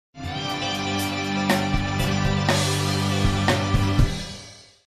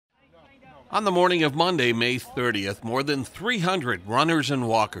On the morning of Monday, May 30th, more than 300 runners and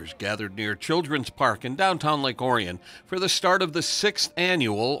walkers gathered near Children's Park in downtown Lake Orion for the start of the 6th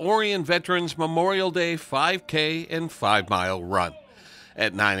annual Orion Veterans Memorial Day 5K and 5-mile run.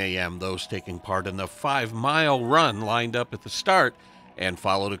 At 9 a.m., those taking part in the 5-mile run lined up at the start and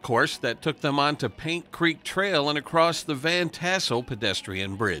followed a course that took them onto Paint Creek Trail and across the Van Tassel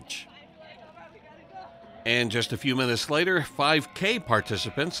pedestrian bridge. And just a few minutes later, 5K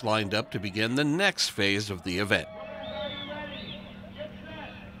participants lined up to begin the next phase of the event.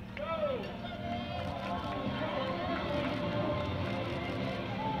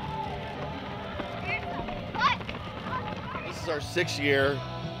 This is our 6th year,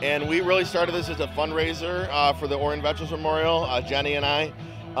 and we really started this as a fundraiser for the Orion Veterans Memorial, Jenny and I,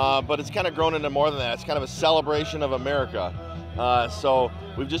 but it's kind of grown into more than that. It's kind of a celebration of America. So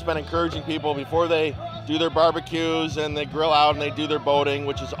we've just been encouraging people before they do their barbecues and they grill out and they do their boating,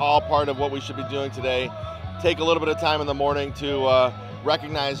 which is all part of what we should be doing today. Take a little bit of time in the morning to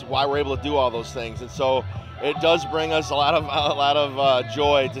recognize why we're able to do all those things. And so it does bring us a lot of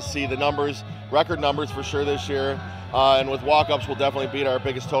joy to see the numbers, record numbers for sure this year. And with walk-ups, we'll definitely beat our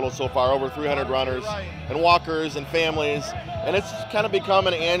biggest total so far, over 300 runners and walkers and families. And it's kind of become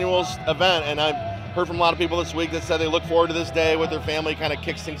an annual event. And I've heard from a lot of people this week that said they look forward to this day with their family, kind of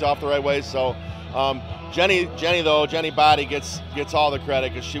kicks things off the right way. So Jenny Body gets all the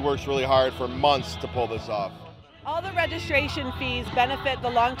credit because she works really hard for months to pull this off. All the registration fees benefit the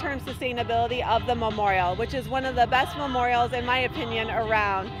long-term sustainability of the memorial, which is one of the best memorials, in my opinion,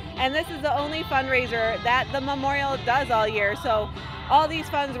 around. And this is the only fundraiser that the memorial does all year. So all these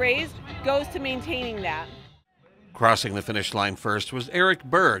funds raised goes to maintaining that. Crossing the finish line first was Eric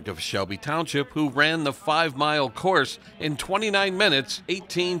Berg of Shelby Township, who ran the 5-mile course in 29 minutes,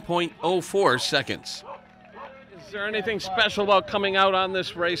 18.04 seconds. Is there anything special about coming out on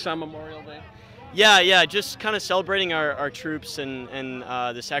this race on Memorial Day? Yeah, just kind of celebrating our troops and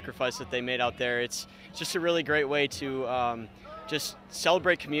the sacrifice that they made out there. It's just a really great way to just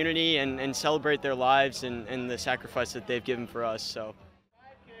celebrate community and celebrate their lives and the sacrifice that they've given for us. So.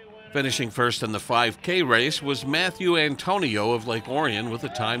 Finishing first in the 5K race was Matthew Antonio of Lake Orion with a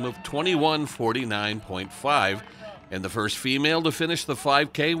time of 21:49.5. And the first female to finish the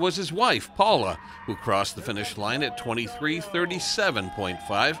 5K was his wife, Paula, who crossed the finish line at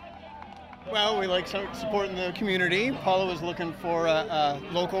 23:37.5. Well, we like supporting the community. Paula was looking for a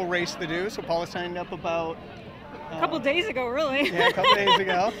local race to do, so Paula signed up about a couple days ago, really. Yeah, a couple days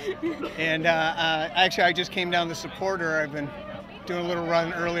ago. And actually, I just came down to support her. I've been doing a little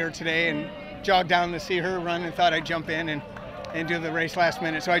run earlier today and jogged down to see her run and thought I'd jump in and do the race last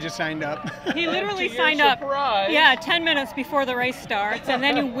minute, so I just signed up. He literally signed up, yeah, 10 minutes before the race starts, and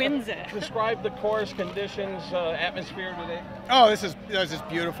then he wins it. Describe the course, conditions, atmosphere today. Oh, this is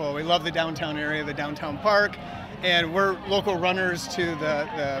beautiful. We love the downtown area, the downtown park, and we're local runners to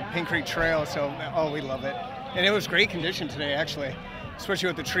the Paint Creek Trail, so we love it. And it was great condition today, actually, especially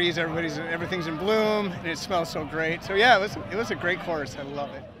with the trees. Everything's in bloom, and it smells so great. So yeah, it was a great course. I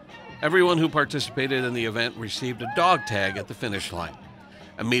love it. Everyone who participated in the event received a dog tag at the finish line.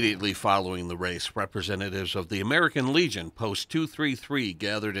 Immediately following the race, representatives of the American Legion Post 233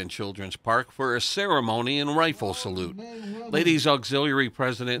 gathered in Children's Park for a ceremony and rifle salute. Ladies Auxiliary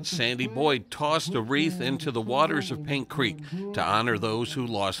President Sandy Boyd tossed a wreath into the waters of Paint Creek to honor those who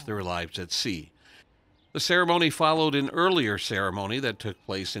lost their lives at sea. The ceremony followed an earlier ceremony that took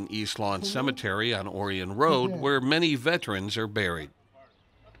place in East Lawn Cemetery on Orion Road, where many veterans are buried.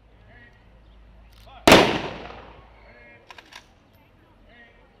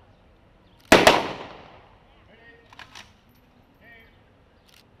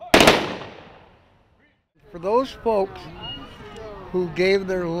 For those folks who gave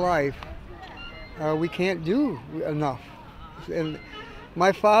their life, we can't do enough. And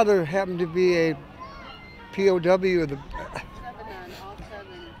my father happened to be a POW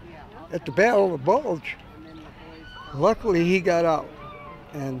at the Battle of the Bulge. Luckily, he got out.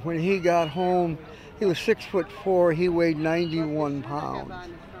 And when he got home, he was 6'4", he weighed 91 pounds.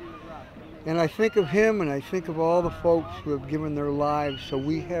 And I think of him and I think of all the folks who have given their lives so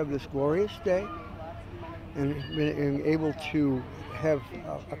we have this glorious day and been able to have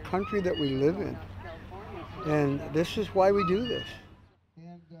a country that we live in. And this is why we do this.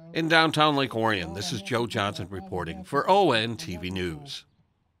 In downtown Lake Orion, this is Joe Johnson reporting for ONTV News.